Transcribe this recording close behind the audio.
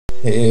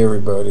Hey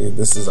everybody,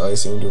 this is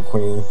Ice Angel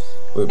Queen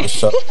with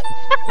Michelle.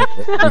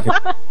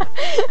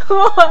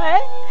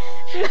 What?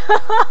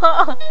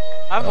 No.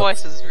 My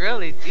voice is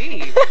really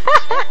deep.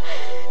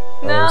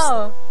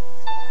 No.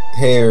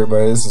 Hey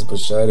everybody, this is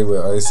Bashadi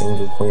with Ice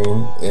Angel Queen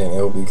and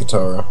LB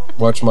Katara.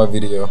 Watch my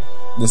video.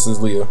 This is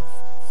Leah.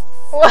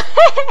 What?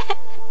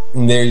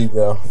 And there you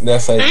go.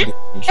 That's how you do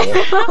the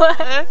intro.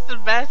 That's the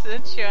best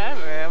intro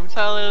ever. I'm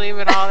totally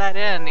leaving all that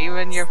in,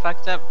 even your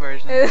fucked up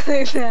version.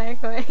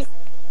 Exactly.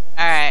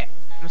 Alright,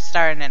 I'm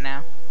starting it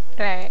now.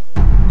 Right.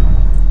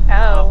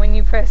 Oh, when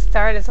you press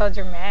start, it's all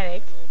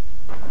dramatic.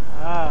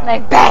 Oh,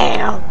 Like,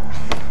 BAM!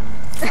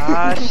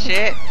 oh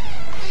shit.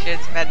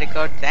 Shit's about to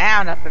go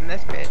down up in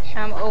this bitch.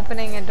 I'm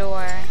opening a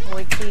door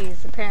with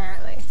keys,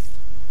 apparently.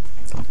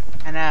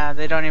 I know,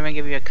 they don't even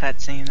give you a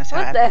cutscene. That's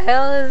What how the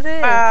hell is this?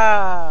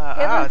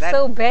 It looks that,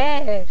 so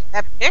bad.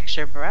 that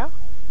picture, bro.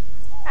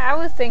 I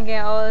was thinking,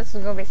 oh, this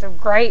is gonna be some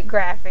great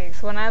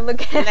graphics. When I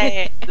look at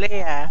it,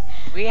 Leah,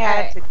 we had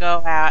Alright. to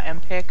go out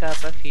and pick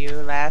up a few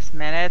last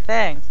minute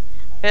things.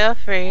 Feel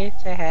free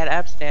to head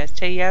upstairs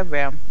to your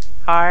room.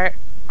 Heart,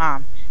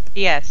 Mom.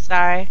 Yes,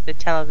 sorry, the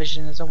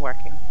television isn't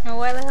working. oh,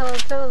 why the hell the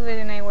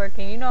television ain't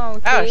working? You know I'm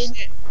a Oh kid.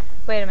 shit.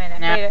 Wait a minute.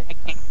 No, Wait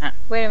I can't.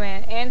 a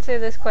minute. Answer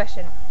this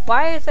question.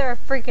 Why is there a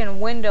freaking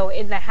window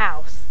in the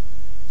house?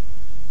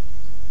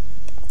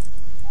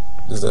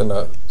 Is that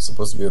not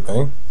supposed to be a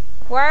thing?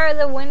 Why are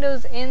the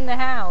windows in the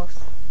house?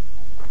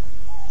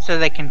 So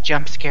they can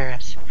jump scare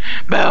us.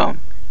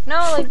 Boom.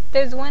 No, like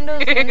there's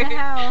windows in the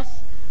house.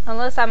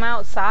 Unless I'm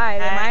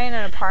outside. Am I in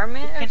an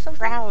apartment We or can something?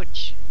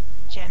 crouch.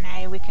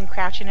 Jenny, we can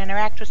crouch and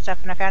interact with stuff,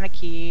 and I found a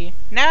key.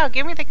 No,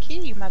 give me the key,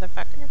 you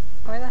motherfucker.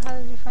 Where the hell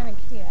did you find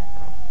a key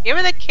at? Give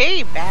me the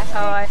key, bastard.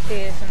 Oh, I see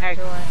it. It's in the Alright.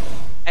 door.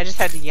 I just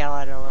had to yell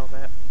at it a little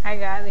bit. I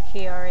got the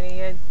key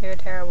already. You're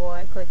terrible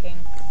at clicking.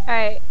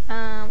 Alright,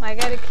 I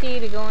got a key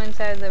to go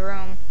inside the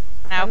room.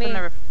 Now open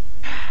the...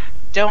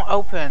 Don't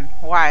open.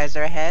 Why? Is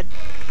there a head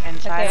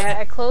inside Okay,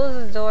 I it?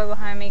 closed the door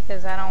behind me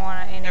because I don't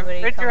want The anybody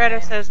coming refrigerator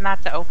in. says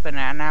not to open it,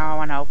 and now I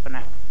want to open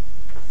it.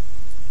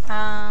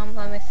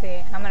 Let me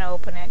see. I'm gonna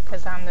open it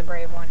because I'm the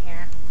brave one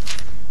here.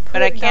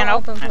 But I can't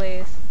don't open it.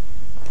 please.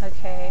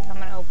 Okay, I'm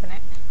gonna open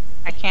it.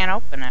 I can't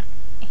open it.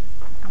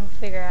 I'm gonna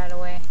figure out a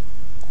way.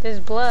 There's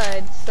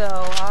blood, so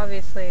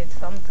obviously it's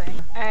something.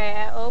 Alright,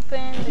 I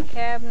opened the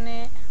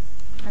cabinet.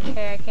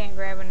 Okay, I can't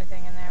grab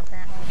anything in there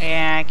apparently.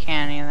 Yeah, I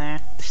can't either.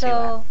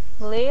 So,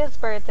 Leah's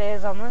birthday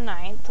is on the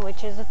 9th,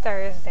 which is a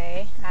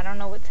Thursday. I don't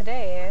know what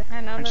today is.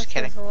 I noticed just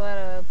kidding. there's a lot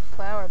of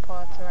flower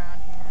pots around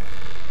here.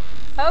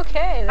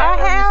 Okay, Oh, that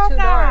room hell is too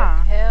no.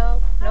 dark.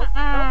 Hell, nope,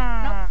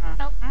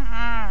 nope,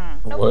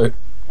 nope, What?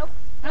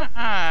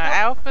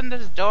 I opened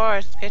this door,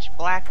 it's pitch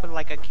black with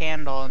like a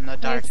candle in the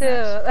Me darkness. too.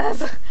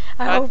 That's,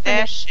 I Fuck opened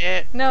that it.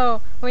 shit.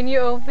 No, when you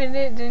opened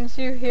it, didn't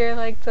you hear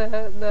like the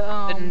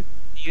The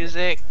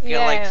music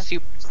get like yeah.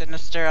 super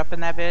sinister up in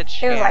that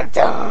bitch. It was like,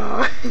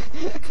 duh.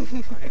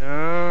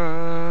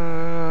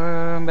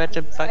 I'm about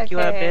to fuck you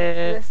up,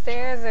 Okay, the bitch.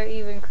 stairs are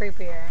even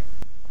creepier.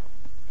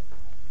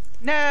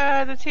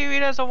 No, the TV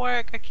doesn't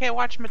work. I can't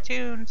watch my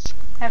tunes.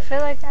 I feel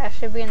like I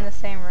should be in the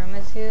same room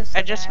as you. So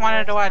I just then wanted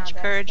it's to not watch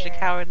that Courage the scary.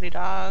 Cowardly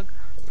Dog.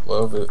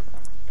 Love it.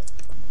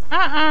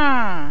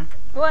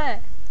 What?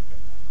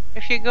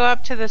 If you go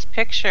up to this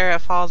picture, it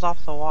falls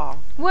off the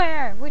wall.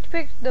 Where? Which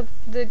picture?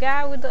 The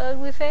guy with the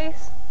ugly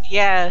face?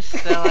 Yes,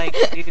 the like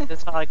dude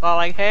that's all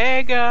like,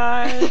 hey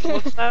guys,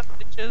 what's up,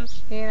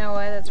 bitches? You know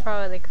what? That's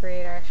probably the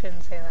creator. I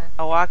shouldn't say that.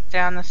 I walked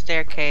down the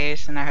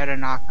staircase and I heard a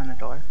knock on the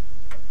door.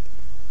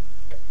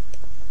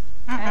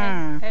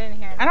 I didn't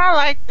hear I it. don't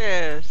like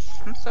this.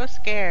 I'm so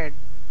scared.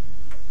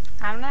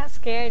 I'm not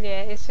scared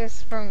yet. It's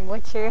just from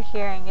what you're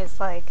hearing. It's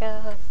like,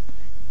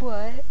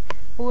 what?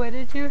 What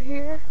did you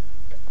hear?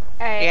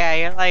 Alright. Yeah,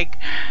 you're like,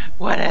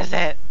 what is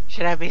it?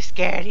 Should I be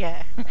scared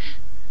yet?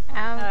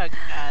 Oh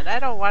god, I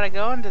don't want to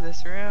go into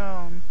this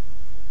room.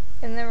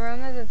 In the room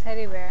is a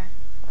teddy bear.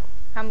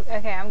 I'm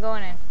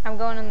going in. I'm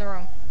going in the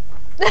room.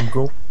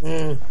 Go.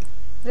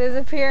 There's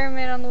a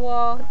pyramid on the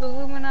wall. The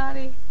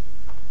Illuminati.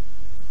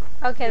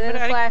 Okay, there's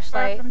a Illuminati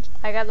flashlight. confirmed.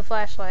 I got the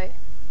flashlight.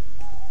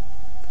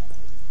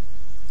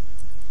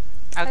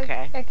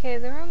 Okay. Okay,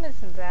 the room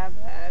isn't that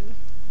bad.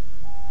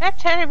 That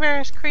teddy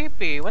bear is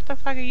creepy. What the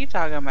fuck are you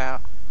talking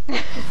about?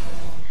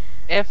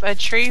 If a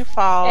tree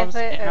falls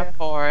in a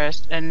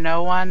forest and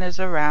no one is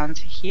around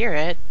to hear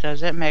it,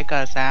 does it make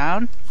a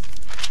sound?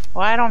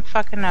 Well, I don't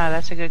fucking know.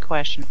 That's a good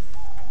question.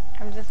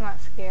 I'm just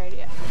not scared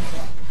yet.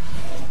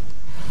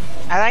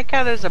 I like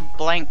how there's a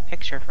blank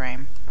picture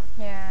frame.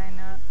 Yeah, I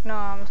know. No,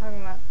 I'm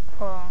talking about,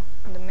 well,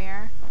 the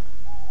mirror.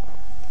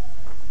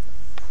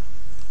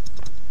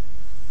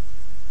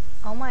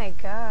 Oh my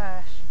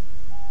gosh.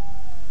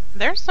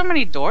 There's so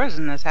many doors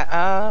in this house.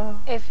 Oh.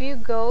 If you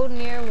go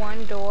near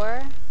one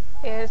door,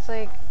 it's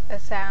like a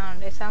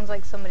sound. It sounds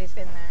like somebody's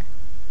in there.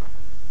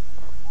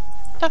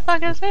 What the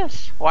fuck is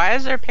this? Why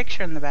is there a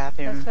picture in the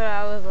bathroom? That's what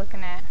I was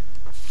looking at.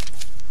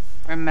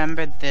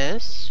 Remember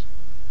this?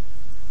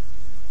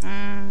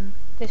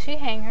 Did she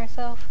hang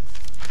herself?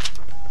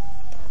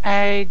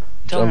 I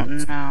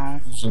don't know.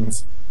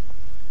 Conclusions.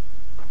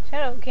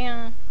 Shut up,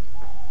 Cam.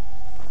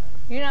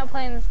 You're not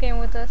playing this game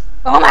with us.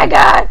 Oh my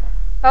god!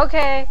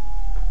 Okay.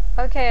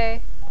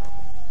 Okay.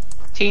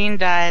 Teen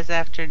dies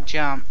after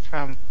jump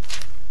from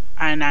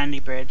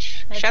I-90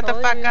 bridge. Shut the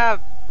fuck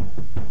up.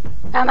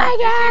 Oh my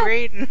god!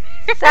 Reading.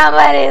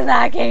 Somebody's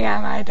knocking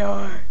at my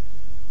door.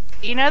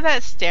 You know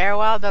that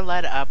stairwell that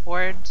led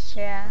upwards?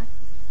 Yeah.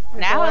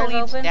 Now it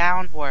leads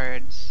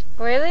downwards.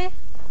 Really?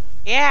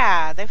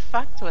 Yeah, they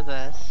fucked with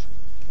us.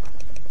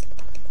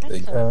 They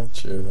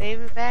got you.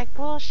 Baby back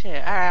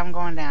bullshit. Alright, I'm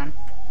going down.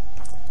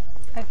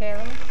 Okay,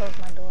 let me close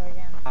my door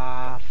again.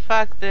 Aw,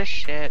 fuck this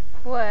shit.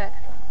 What?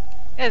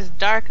 It's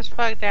dark as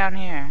fuck down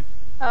here.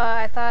 Oh,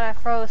 I thought I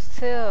froze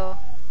too.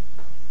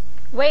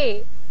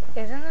 Wait,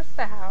 isn't this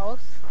the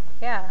house?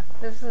 Yeah,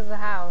 this is the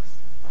house.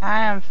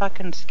 I am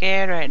fucking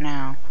scared right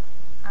now.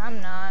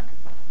 I'm not.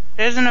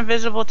 There's an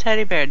invisible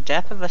teddy bear.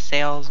 Death of a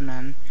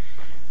salesman.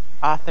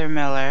 Arthur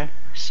Miller.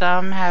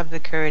 Some have the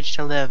courage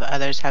to live,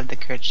 others have the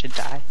courage to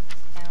die.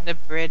 The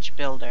bridge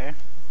builder.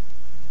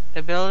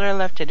 The builder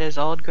lifted his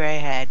old gray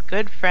head.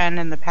 Good friend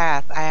in the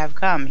path I have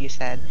come, he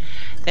said.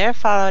 There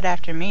followed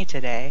after me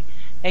today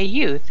a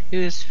youth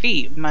whose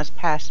feet must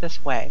pass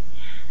this way.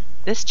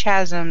 This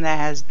chasm that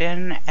has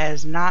been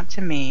as naught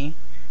to me,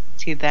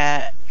 to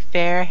that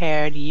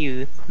fair-haired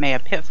youth may a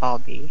pitfall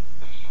be.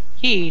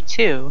 He,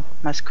 too,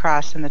 must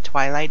cross in the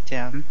twilight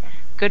dim.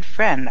 Good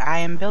friend, I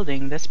am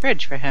building this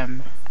bridge for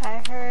him.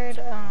 I heard,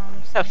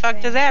 The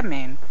fuck does that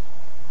mean?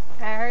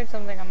 I heard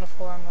something on the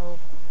floor move.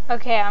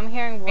 Okay, I'm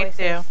hearing voices.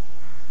 Me too.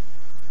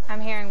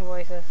 I'm hearing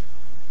voices.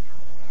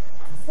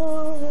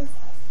 Oh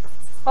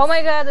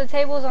my god, the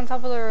table's on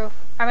top of the roof.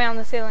 I mean, on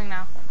the ceiling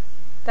now.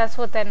 That's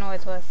what that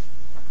noise was.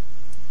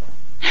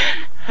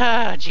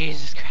 Oh,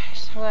 Jesus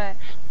Christ. What?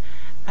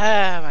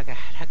 Oh my god.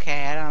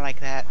 Okay, I don't like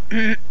that.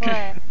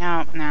 What?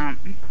 No.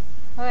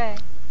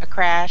 What? A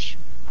crash.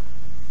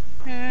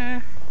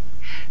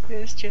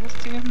 It's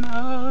just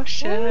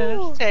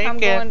emotions taking I'm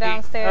going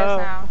downstairs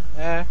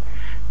now.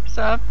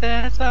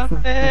 Something.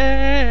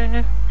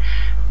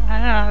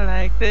 I don't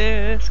like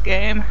this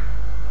game.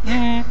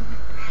 Is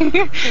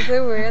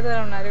it weird that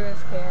I'm not even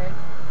scared?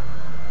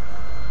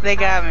 They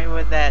got me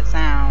with that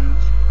sound.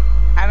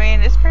 I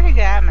mean, it's pretty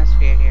good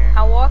atmosphere here.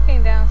 I'm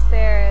walking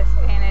downstairs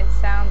and it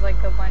sounds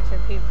like a bunch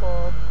of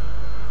people.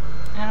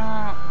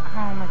 Oh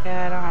my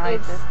god, I don't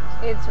like this.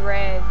 It's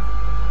red.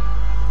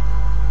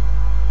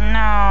 No,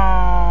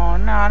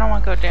 I don't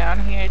want to go down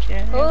here,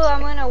 Jen. Oh,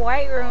 I'm in a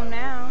white room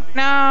now.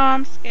 No,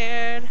 I'm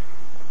scared.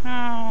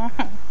 No.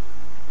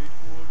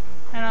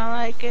 I don't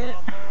like it.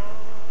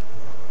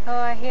 Oh,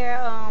 I hear,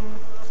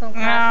 some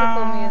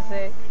classical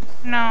music.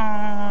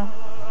 No.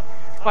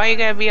 Why you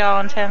gotta be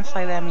all intense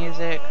like that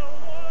music?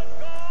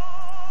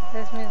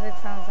 This music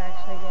sounds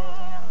actually good,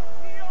 you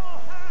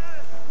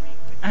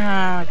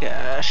know. Oh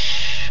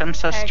gosh. I'm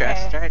so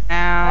stressed right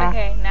now.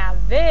 Okay, now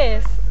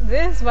this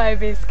might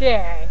be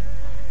scary.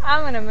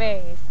 I'm in a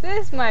maze.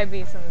 This might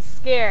be some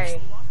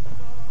scary.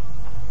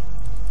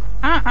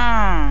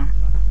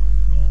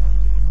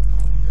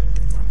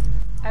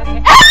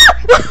 Okay.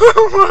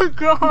 Oh my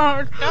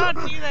god!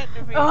 Don't do that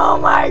to me. Oh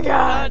my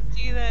god! Don't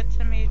do that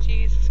to me,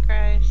 Jesus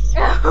Christ.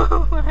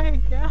 Oh my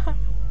god.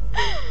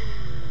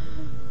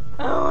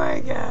 Oh my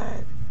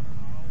god.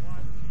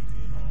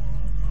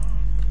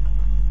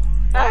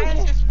 Why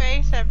is his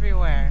face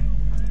everywhere?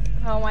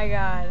 Oh my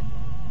god.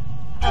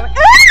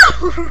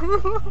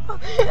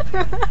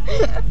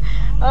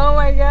 Oh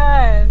my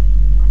god.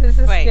 This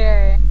is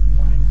scary.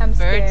 I'm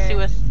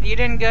scared. You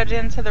didn't go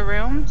into the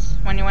rooms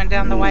when you went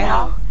down the White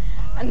House?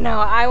 No,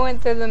 I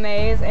went through the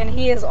maze and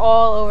he is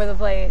all over the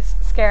place,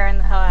 scaring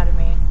the hell out of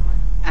me.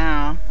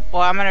 Oh.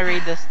 Well, I'm gonna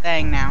read this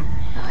thing now.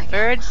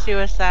 Bird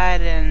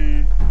suicide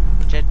in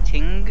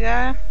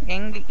Jatinga,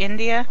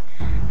 India.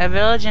 A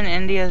village in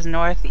India's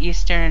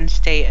northeastern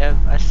state of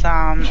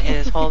Assam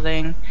is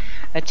holding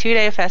a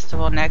 2-day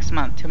festival next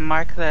month to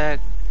mark the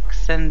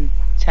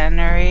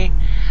centenary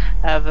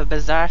of a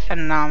bizarre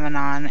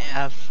phenomenon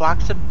of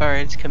flocks of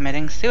birds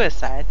committing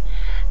suicide.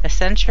 A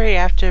century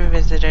after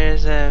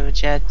visitors of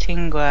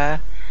Jatinga,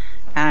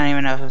 I don't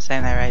even know if I'm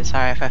saying that right,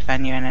 sorry if I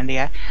offend you in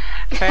India,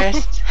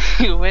 first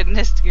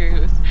witnessed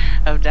groups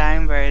of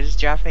dying birds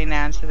dropping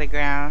down to the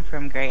ground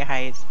from great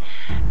heights.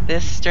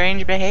 This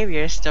strange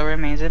behavior still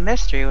remains a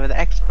mystery, with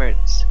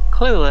experts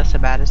clueless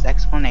about its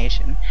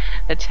explanation.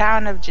 The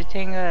town of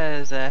Jatinga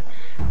is a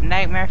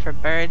nightmare for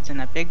birds and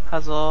a big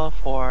puzzle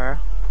for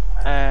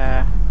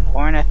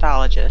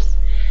ornithologists.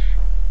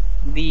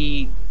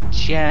 The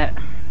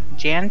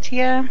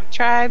Jantia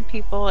tribe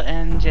people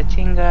in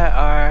Jatinga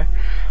are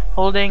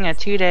holding a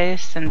 2-day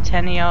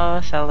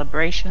centennial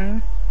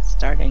celebration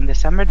starting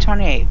December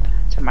 28th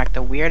to mark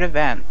the weird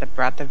event that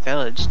brought the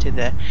village to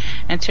the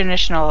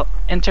international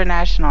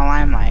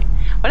limelight.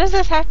 What does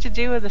this have to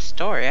do with the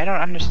story? I don't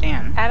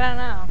understand. I don't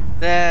know.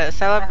 The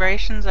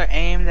celebrations are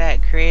aimed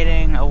at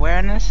creating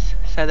awareness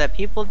so that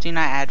people do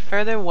not add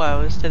further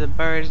woes to the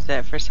birds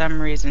that for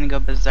some reason go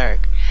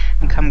berserk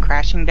and come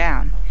crashing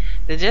down.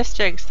 The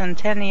district's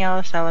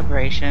centennial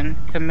celebration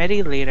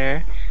committee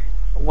leader,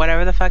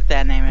 whatever the fuck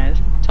that name is,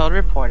 told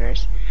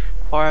reporters,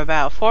 for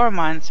about 4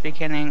 months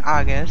beginning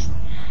August,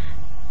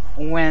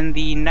 when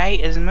the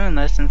night is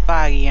moonless and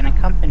foggy and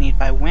accompanied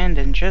by wind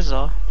and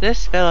drizzle,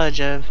 this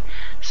village of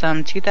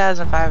some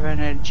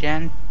 2,500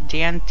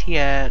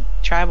 Jantia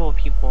tribal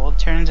people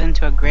turns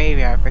into a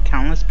graveyard for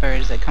countless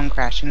birds that come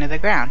crashing to the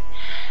ground.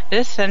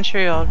 This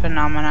century-old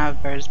phenomenon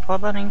of birds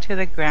plummeting to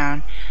the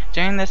ground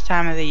during this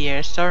time of the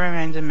year still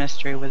remains a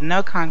mystery, with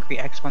no concrete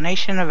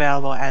explanation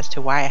available as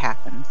to why it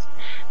happens,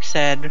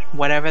 said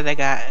whatever that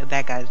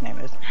guy's name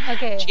is.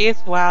 Okay.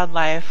 Chief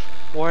Wildlife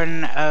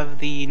Warden of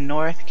the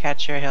North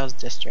Catcher Hills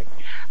District.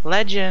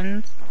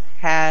 Legend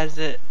has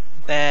it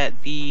that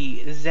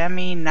the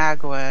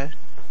Zemi-Nagua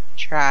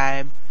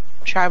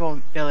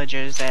tribal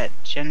villagers at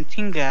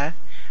Gentinga,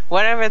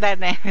 whatever that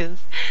name is,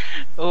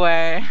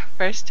 were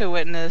first to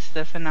witness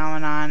the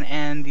phenomenon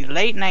in the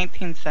late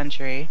 19th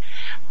century,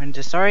 when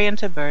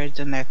disoriented birds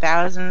in their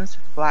thousands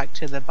flocked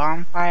to the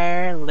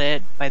bonfire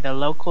lit by the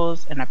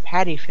locals in a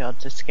paddy field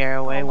to scare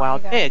away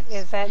wild pigs.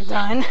 Is that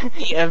done?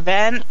 The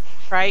event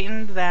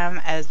frightened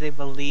them as they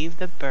believed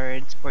the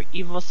birds were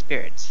evil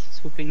spirits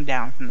swooping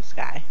down from the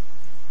sky.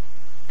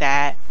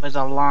 That was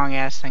a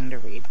long-ass thing to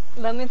read.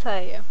 Let me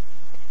tell you.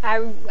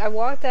 I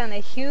walked down a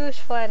huge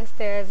flight of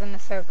stairs in a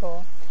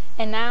circle,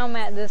 and now I'm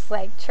at this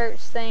like church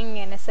thing,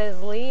 and it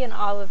says Lee and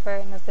Oliver,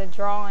 and it's a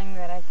drawing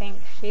that I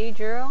think she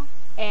drew,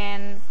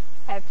 and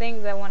I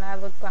think that when I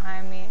look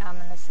behind me, I'm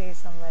gonna see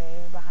somebody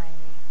behind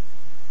me.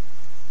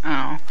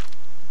 Oh.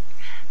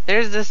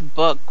 There's this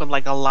book with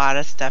like a lot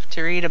of stuff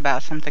to read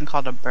about something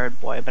called a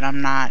bird boy, but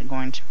I'm not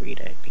going to read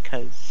it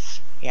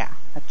because, yeah,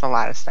 that's a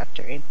lot of stuff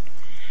to read.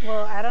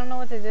 Well, I don't know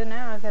what to do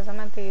now because I'm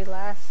at the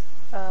last,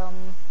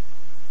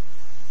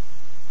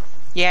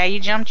 Yeah, you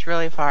jumped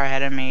really far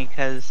ahead of me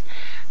because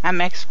I'm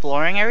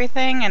exploring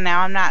everything, and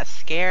now I'm not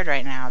scared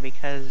right now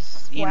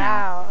because, you know.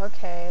 Wow,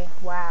 okay,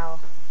 wow,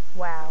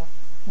 wow,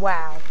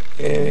 wow,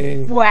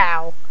 Hey.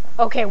 wow,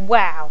 okay,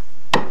 wow,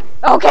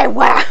 okay,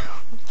 wow,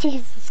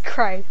 Jesus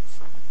Christ.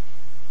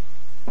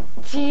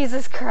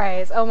 Jesus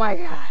Christ, oh my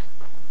god.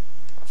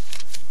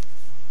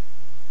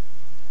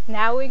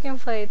 Now we can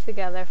play it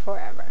together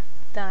forever.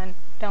 Done.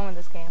 Done with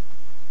this game.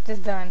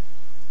 Just done.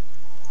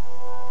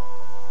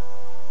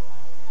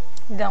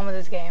 Done with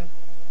this game.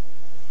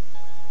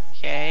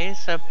 Okay,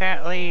 so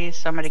apparently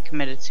somebody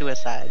committed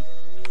suicide.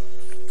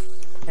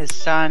 His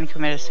son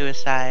committed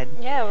suicide.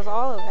 Yeah, it was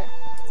all of it.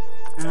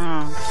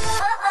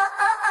 Oh.